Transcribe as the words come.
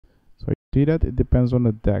See that? It depends on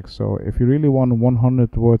the deck. So if you really want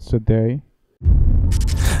 100 words a day,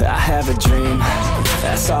 I have a dream,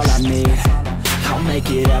 that's all I need. I'll make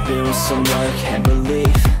it happen with some work and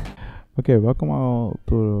belief. okay, welcome all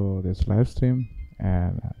to this live stream.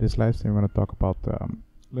 And this live stream, we're going to talk about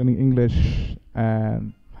learning English.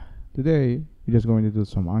 And today, we're just going to do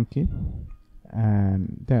some Anki.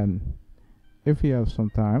 And then, if you have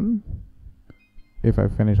some time, if I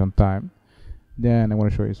finish on time, then I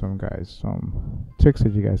want to show you some tricks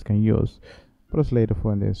that you guys can use. But it's later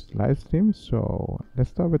for in this live stream. So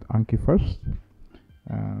let's start with Anki first.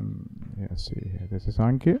 Yeah, see here, this is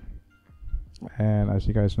Anki, and as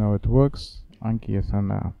you guys know, it works. Anki is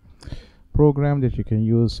a program that you can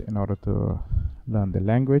use in order to learn the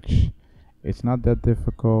language. It's not that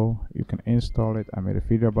difficult. You can install it. I made a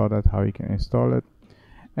video about that, how you can install it.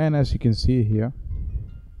 And as you can see here,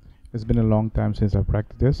 it's been a long time since I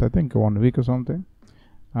practiced this. I think 1 week or something.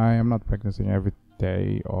 I am not practicing every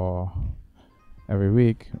day or every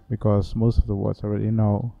week because most of the words I already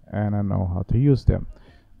know and I know how to use them.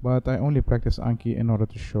 But I only practice Anki in order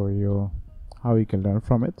to show you how you can learn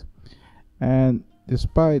from it. And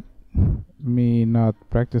despite me not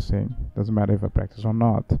practicing, doesn't matter if I practice or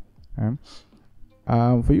not,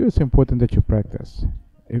 for you it's important that you practice.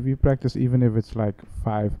 If you practice, even if it's like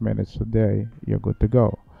 5 minutes a day, you're good to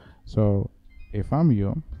go. So if I'm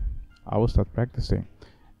you, I will start practicing.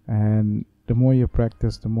 And the more you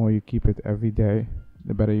practice, the more you keep it every day,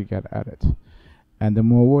 the better you get at it. And the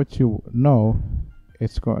more words you know,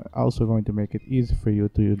 it's also going to make it easy for you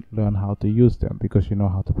to learn how to use them, because you know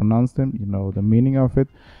how to pronounce them, you know the meaning of it,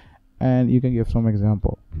 and you can give some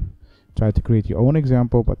example. Try to create your own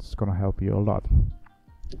example, but it's going to help you a lot.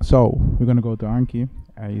 So we're going to go to Anki,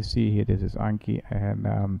 and you see here, this is Anki, and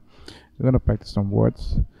we're going to practice some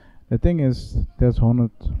words. The thing is, there's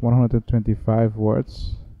 125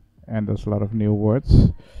 words, and there's a lot of new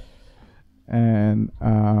words. And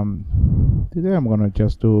today I'm gonna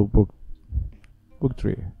just do book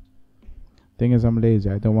 3. Thing is, I'm lazy.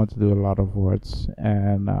 I don't want to do a lot of words,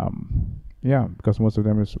 and yeah, because most of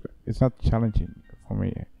them it's not challenging for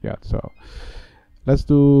me yet. So let's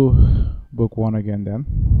do book 1 again then.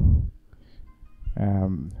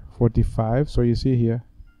 45. So you see here,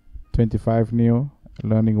 25 new.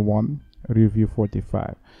 Learning 1, review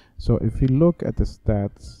 45. So if you look at the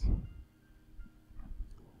stats,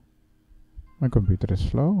 my computer is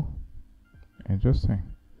slow. Interesting.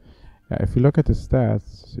 Yeah, if you look at the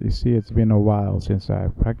stats, you see it's been a while since I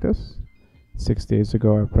practiced. 6 days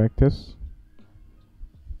ago I practiced,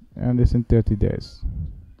 and this in 30 days.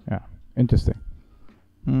 Yeah, interesting.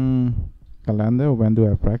 Calendar, when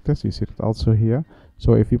do I practice? You see it also here.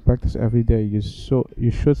 So if you practice every day, you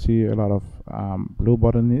should see a lot of blue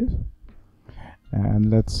button is. And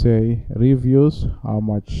let's say reviews, how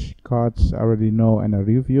much cards I already know and I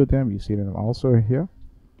review them. You see them also here.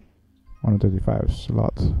 135 is a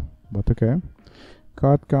lot, but okay.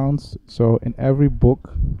 Card counts. So in every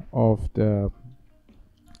book of the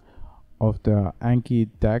Anki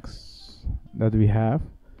decks that we have,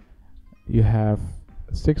 you have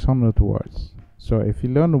 600 words. So if you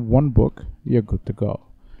learn 1 book, you're good to go.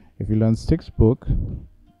 If you learn 6 books,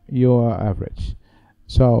 you are average.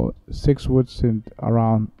 So 6 words in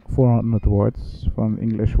around 400 words from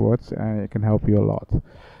English words, and it can help you a lot.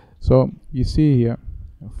 So you see here,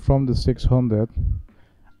 from the 600,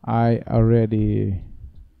 I already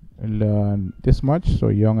learned this much, so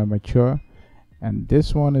young and mature, and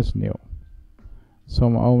this one is new. So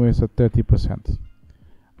I'm always at 30%.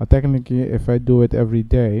 But technically, if I do it every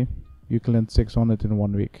day, you can learn 600 in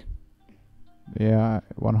 1 week. Yeah,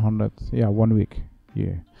 100. Yeah, 1 week.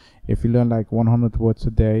 Yeah. If you learn like 100 words a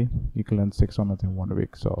day, you can learn 600 in 1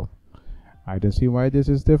 week. So I don't see why this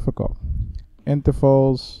is difficult.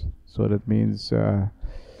 Intervals. So that means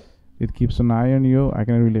it keeps an eye on you. I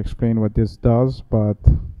can't really explain what this does, but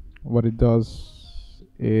what it does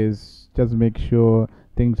is just make sure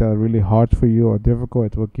things that are really hard for you or difficult,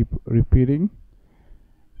 it will keep repeating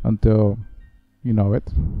until you know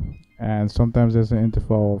it. And sometimes there's an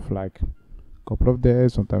interval of like a couple of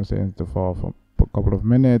days, sometimes an interval of a couple of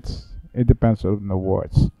minutes. It depends on the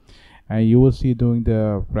words. And you will see during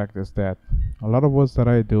the practice that a lot of words that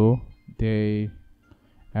I do, they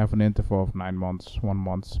have an interval of 9 months, 1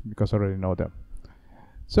 month, because I already know them.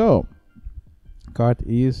 So card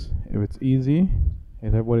ease, if it's easy,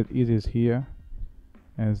 if I put it easy is here,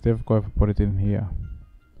 and it's difficult if I put it in here.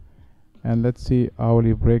 And let's see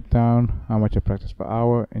hourly breakdown, how much I practice per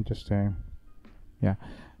hour. Interesting. Yeah,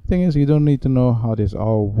 thing is, you don't need to know how this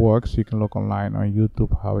all works. You can look online on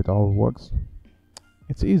YouTube how it all works.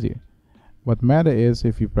 It's easy. What matter is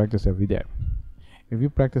if you practice every day. If you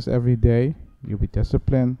practice every day, you'll be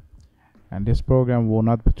disciplined, and this program will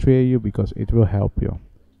not betray you because it will help you.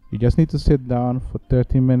 You just need to sit down for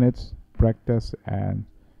 30 minutes, practice, and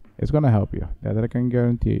it's gonna help you. That I can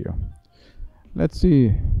guarantee you. Let's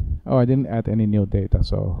see. Oh, I didn't add any new data,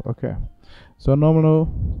 so okay. So normally,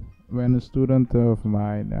 when a student of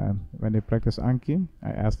mine, when they practice Anki,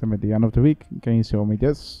 I ask them at the end of the week, can you show me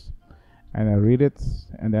this? And I read it,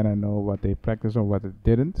 and then I know what they practiced or what they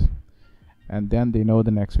didn't. And then they know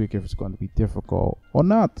the next week if it's going to be difficult or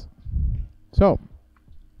not. So,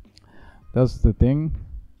 that's the thing.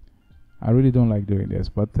 I really don't like doing this,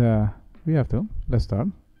 but we have to. Let's start.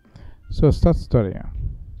 So, start studying.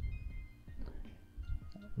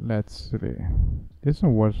 Let's see. This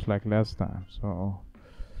one works like last time, so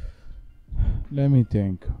let me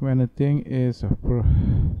think. When a thing is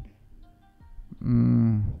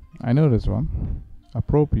I know this one.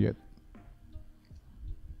 Appropriate.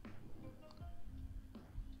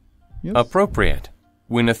 Yes? Appropriate.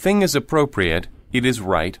 When a thing is appropriate, it is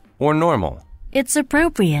right or normal. It's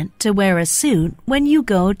appropriate to wear a suit when you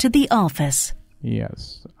go to the office.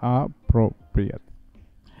 Yes, appropriate.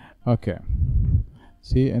 Okay.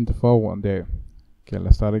 See, interval one day. Okay,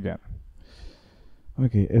 let's start again.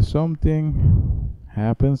 Okay, if something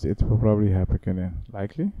happens, it will probably happen again.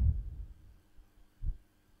 Likely?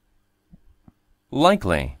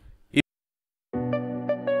 Likely.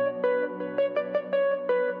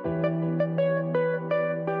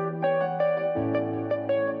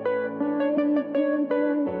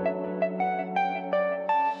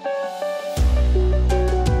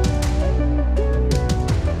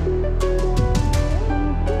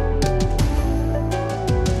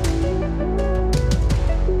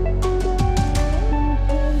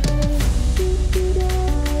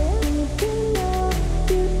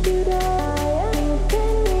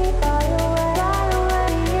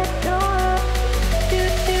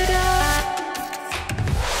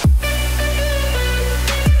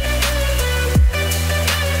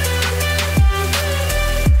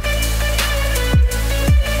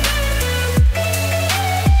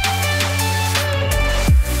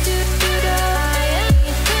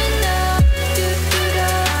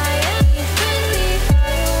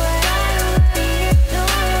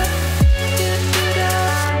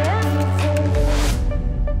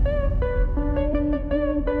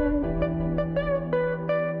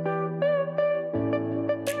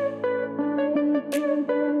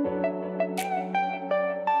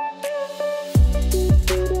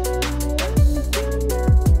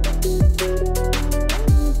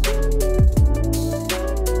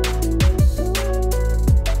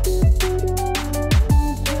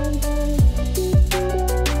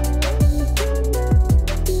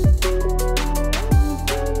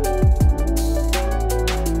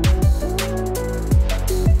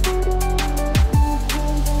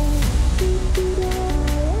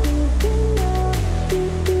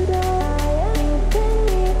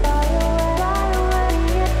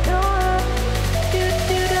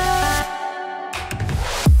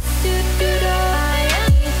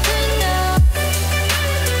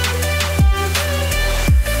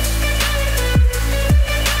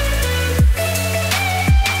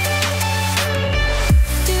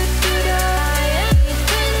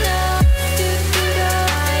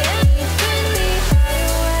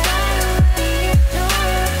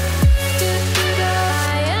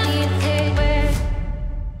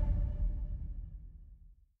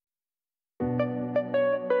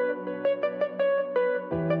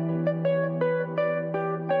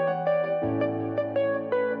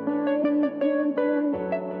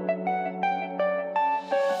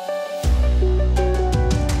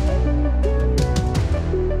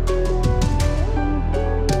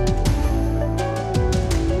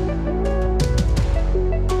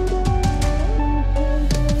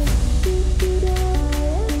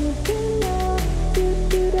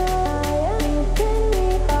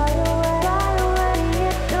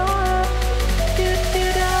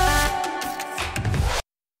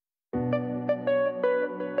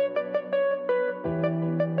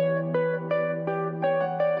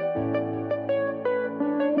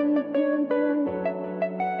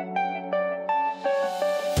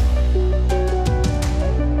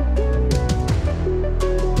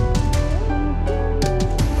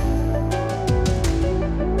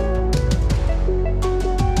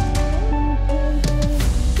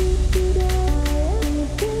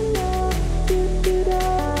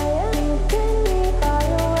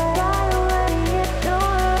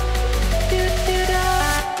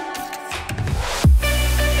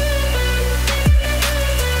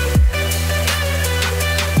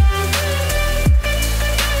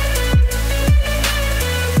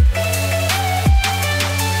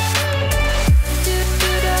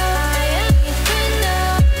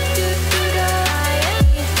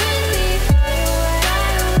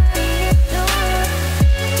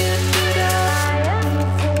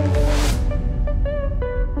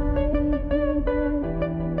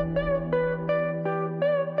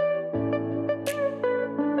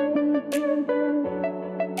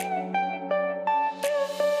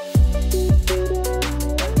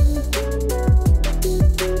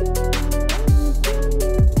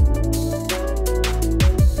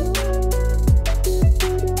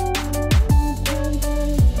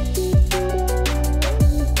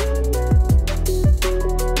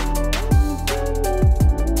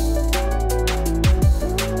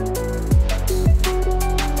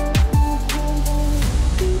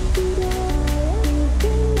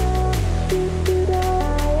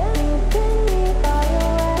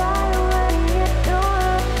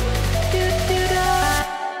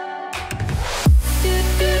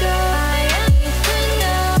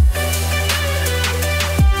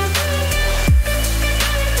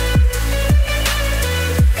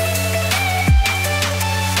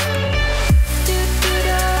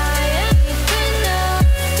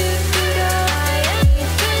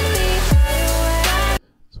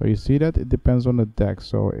 So you see that it depends on the deck.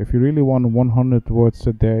 So if you really want 100 words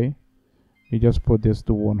a day, you just put this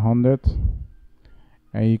to 100,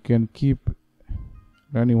 and you can keep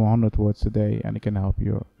learning 100 words a day, and it can help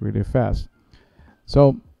you really fast.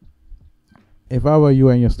 So if I were you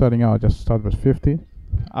and you're starting out, just start with 50.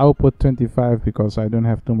 I will put 25 because I don't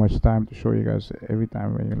have too much time to show you guys every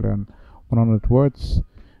time when you learn 100 words.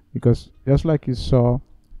 Because just like you saw,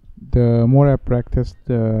 the more I practice,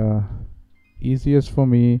 the easiest for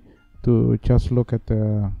me to just look at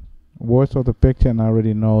the words of the picture and I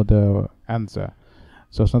already know the answer.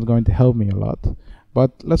 So it's not going to help me a lot.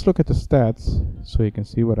 But let's look at the stats so you can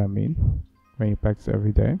see what I mean when you practice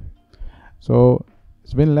every day. So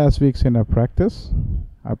it's been last week since I practice.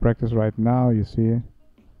 I practice right now, you see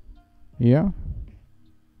here.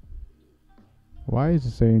 Why is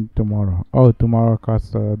it saying tomorrow? Oh, tomorrow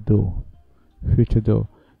cards do, future do.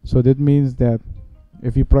 So that means that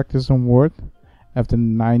if you practice some word, after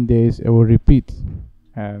 9 days it will repeat.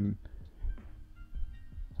 And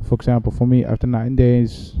for example, for me, after 9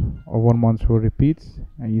 days or 1 month will repeat.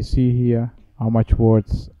 And you see here how much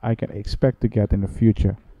words I can expect to get in the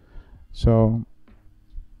future. So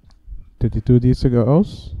 32 days ago,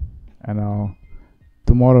 and now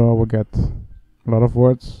tomorrow I will get a lot of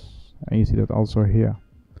words, and you see that also here.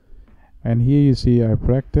 And here you see I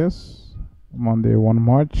practice Monday 1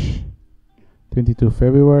 March, 22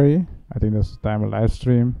 February, I think that's the time of live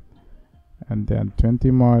stream, and then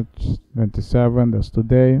 20 March, 27, that's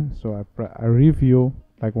today. So I review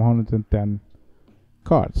like 110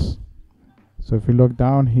 cards. So if you look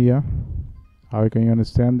down here, how can you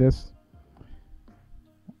understand this?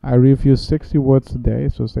 I review 60 words a day,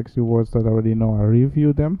 so 60 words that I already know, I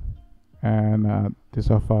review them, and this is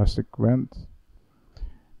how fast it went.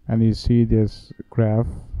 And you see this graph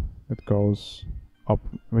that goes up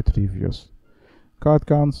with reviews. Card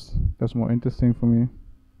counts, that's more interesting for me.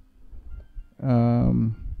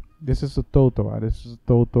 This is the total. This is the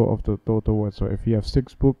total of the total words. So if you have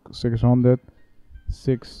 6 books, 600,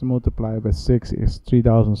 6 multiplied by 6 is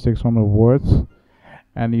 3,600 words.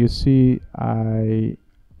 And you see I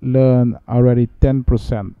learn already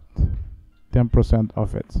 10%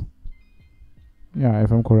 of it. Yeah,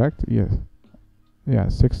 if I'm correct, yes. Yeah,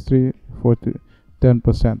 6, 3, 40,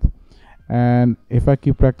 10%. And if I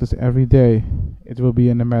keep practice every day, it will be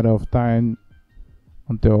in a matter of time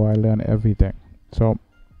until I learn everything. So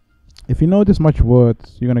if you know this much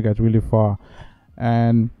words, you're gonna get really far.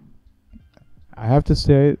 And I have to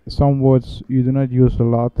say, some words you do not use a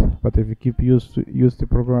lot, but if you keep use the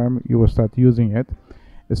program, you will start using it.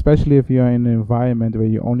 Especially if you are in an environment where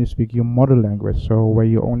you only speak your mother language, so where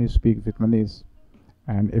you only speak Vietnamese.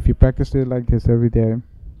 And if you practice it like this every day,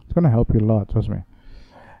 it's gonna help you a lot, trust me.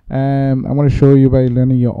 I'm gonna show you by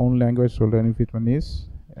learning your own language, so learning Vietnamese.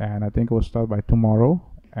 And I think I will start by tomorrow.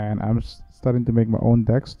 And I'm starting to make my own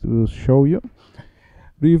decks to show you.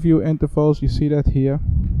 Review intervals, you see that here.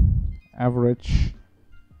 Average.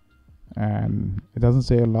 And it doesn't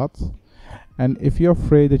say a lot. And if you're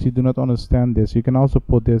afraid that you do not understand this, you can also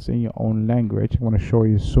put this in your own language. I'm going to show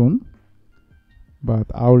you soon. But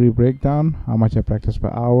hourly breakdown, how much I practice per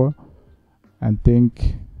hour. And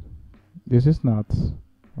think, this is not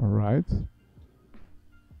alright.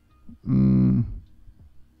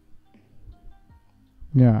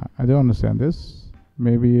 Yeah, I don't understand this.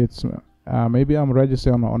 Maybe it's maybe I'm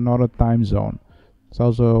registered on another time zone. It's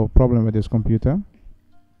also a problem with this computer.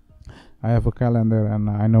 I have a calendar and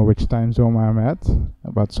I know which time zone I'm at,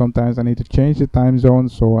 but sometimes I need to change the time zone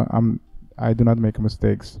so I do not make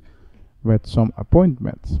mistakes with some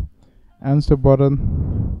appointments. Answer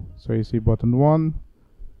button. So you see button 1,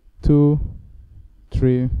 2,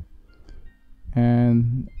 3,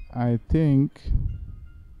 and I think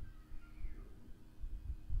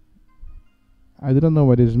I don't know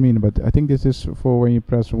what this means, but I think this is for when you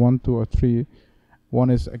press 1, 2, or 3. 1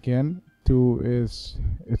 is again, 2 is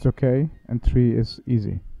it's okay, and 3 is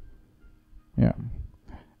easy. Yeah,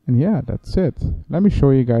 and yeah, that's it. Let me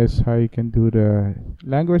show you guys how you can do the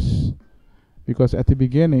language, because at the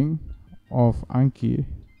beginning of Anki,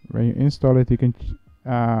 when you install it, you can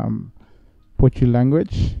put your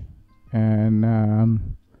language, and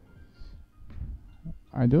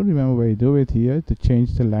I don't remember where you do it here to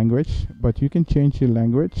change the language, but you can change your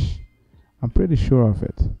language. I'm pretty sure of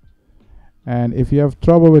it. And if you have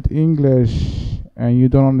trouble with English and you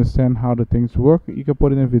don't understand how the things work, you can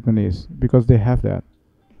put it in Vietnamese, because they have that.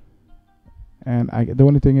 And the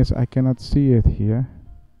only thing is I cannot see it here.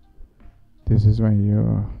 This is when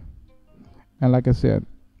you... And like I said,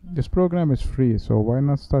 this program is free, so why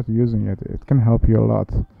not start using it? It can help you a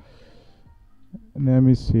lot. Let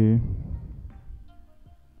me see.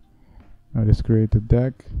 I just create a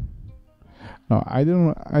deck. Now I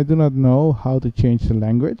do not know how to change the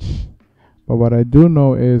language, but what I do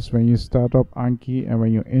know is when you start up Anki and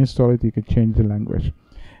when you install it, you can change the language.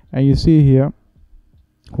 And you see here,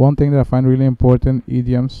 one thing that I find really important,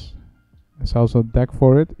 idioms. There's also a deck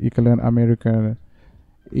for it. You can learn American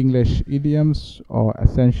English idioms or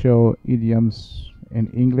essential idioms in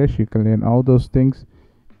English. You can learn all those things.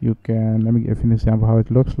 You can, let me give you an example how it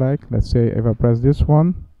looks like. Let's say if I press this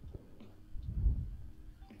one,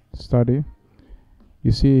 study,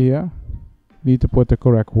 you see here, need to put the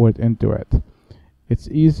correct word into it. It's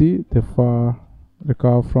easy. The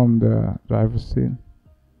car from the driver's seat.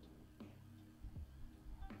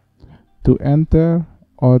 To enter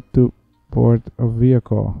or to board a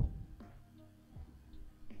vehicle.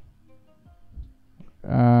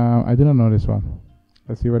 I do not know this one.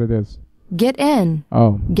 Let's see what it is. Get in.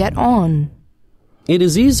 Oh. Get on. It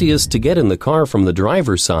is easiest to get in the car from the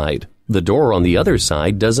driver's side. The door on the other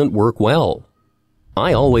side doesn't work well.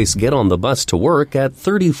 I always get on the bus to work at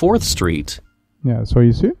 34th Street. Yeah, so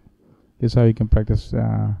you see, this is how you can practice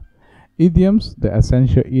idioms, the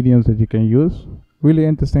essential idioms that you can use. Really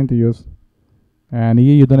interesting to use. And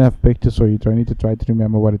here you don't have pictures, so you need to try to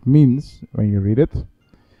remember what it means when you read it.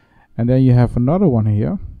 And then you have another one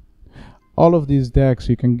here. All of these decks,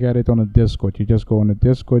 you can get it on a Discord. You just go on a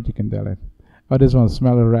Discord, you can get it. Oh, this one,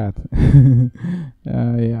 smell a rat.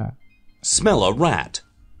 Yeah. Smell a rat.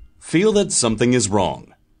 Feel that something is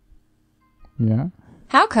wrong. Yeah.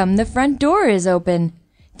 How come the front door is open?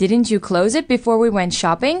 Didn't you close it before we went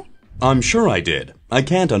shopping? I'm sure I did. I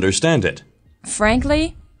can't understand it.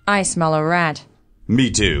 Frankly, I smell a rat.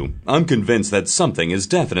 Me too. I'm convinced that something is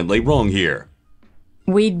definitely wrong here.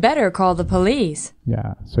 We'd better call the police.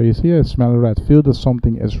 Yeah, so you see a smell a rat, feel that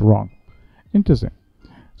something is wrong. Interesting.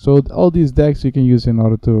 So all these decks you can use in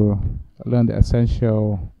order to learn the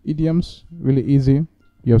essential idioms. Really easy.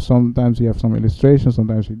 Sometimes you have some illustrations,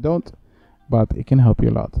 sometimes you don't, but it can help you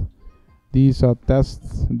a lot. These are test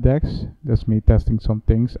decks. That's me testing some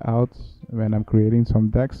things out when I'm creating some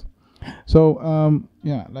decks. So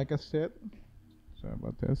yeah, like I said, sorry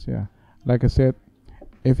about this. Yeah, like I said,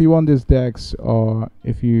 if you want these decks, or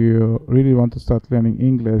if you really want to start learning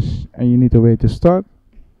English and you need a way to start,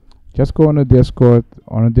 just go on a Discord.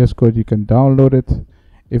 On a Discord, you can download it.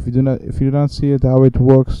 If you do not see it how it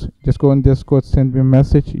works, just go on Discord, send me a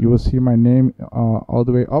message. You will see my name all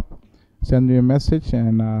the way up. Send me a message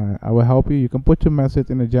and I will help you. You can put your message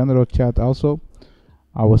in the general chat also.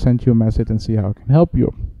 I will send you a message and see how I can help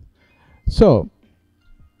you. So,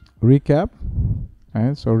 recap.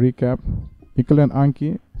 Alright, so recap. You can learn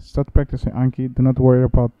Anki. Start practicing Anki. Do not worry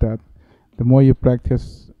about that. The more you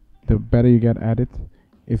practice, the better you get at it.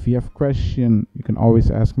 If you have a question, you can always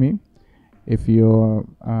ask me. If you're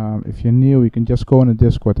new, you can just go on the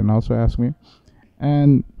Discord and also ask me.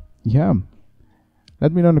 And yeah,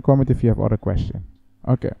 let me know in the comment if you have other questions.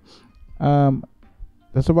 Okay,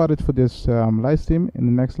 that's about it for this live stream. In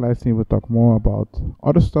the next live stream, we'll talk more about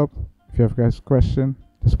other stuff. If you have guys question,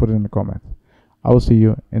 just put it in the comment. I will see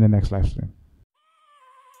you in the next live stream.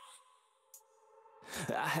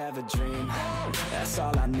 I have a dream, that's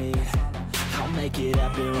all I need. I'll make it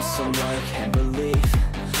happen with some work and belief.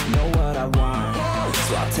 Know what I want,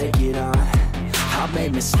 so I'll take it on. I've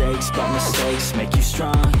made mistakes, but mistakes make you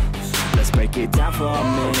strong. Let's break it down for a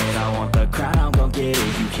minute. I want the crown, I'm gon' get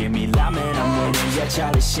it. You hear me loud, man, I'm winning. Yeah,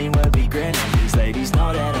 Charlie Sheen will be grinning. These ladies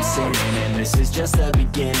know that I'm sinning, and this is just the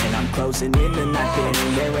beginning. I'm closing in the night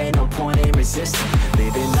inning. There ain't no point in resisting.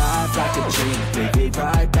 Living life like a dream. Live it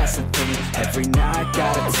right, that's the thing. Every night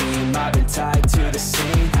got a team. I've been tied to the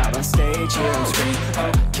scene. Out on stage, here I'm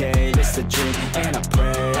screaming. Okay, it's a dream, and I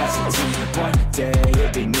pray as a team. One day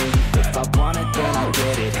it'll be me. If I want it, then I'll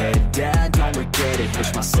get it. Head down, don't regret it.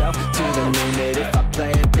 Push myself to the limit. If I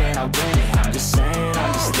play it, then I win it. I'm just saying,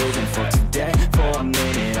 I'm just living for today. For a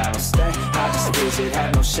minute, I don't stay, I just visit.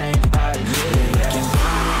 Have no shame, I admit it. Looking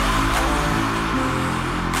at me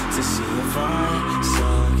to see if I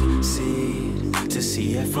succeed, to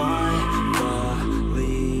see if I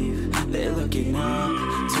believe. They're looking up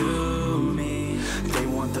to me. They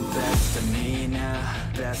want the best of me now,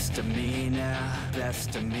 best of me now,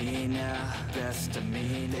 best of me now, best of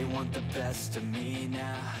me. They want the best of me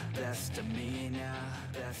now, best of me now,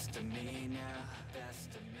 best of me now, best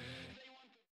of me.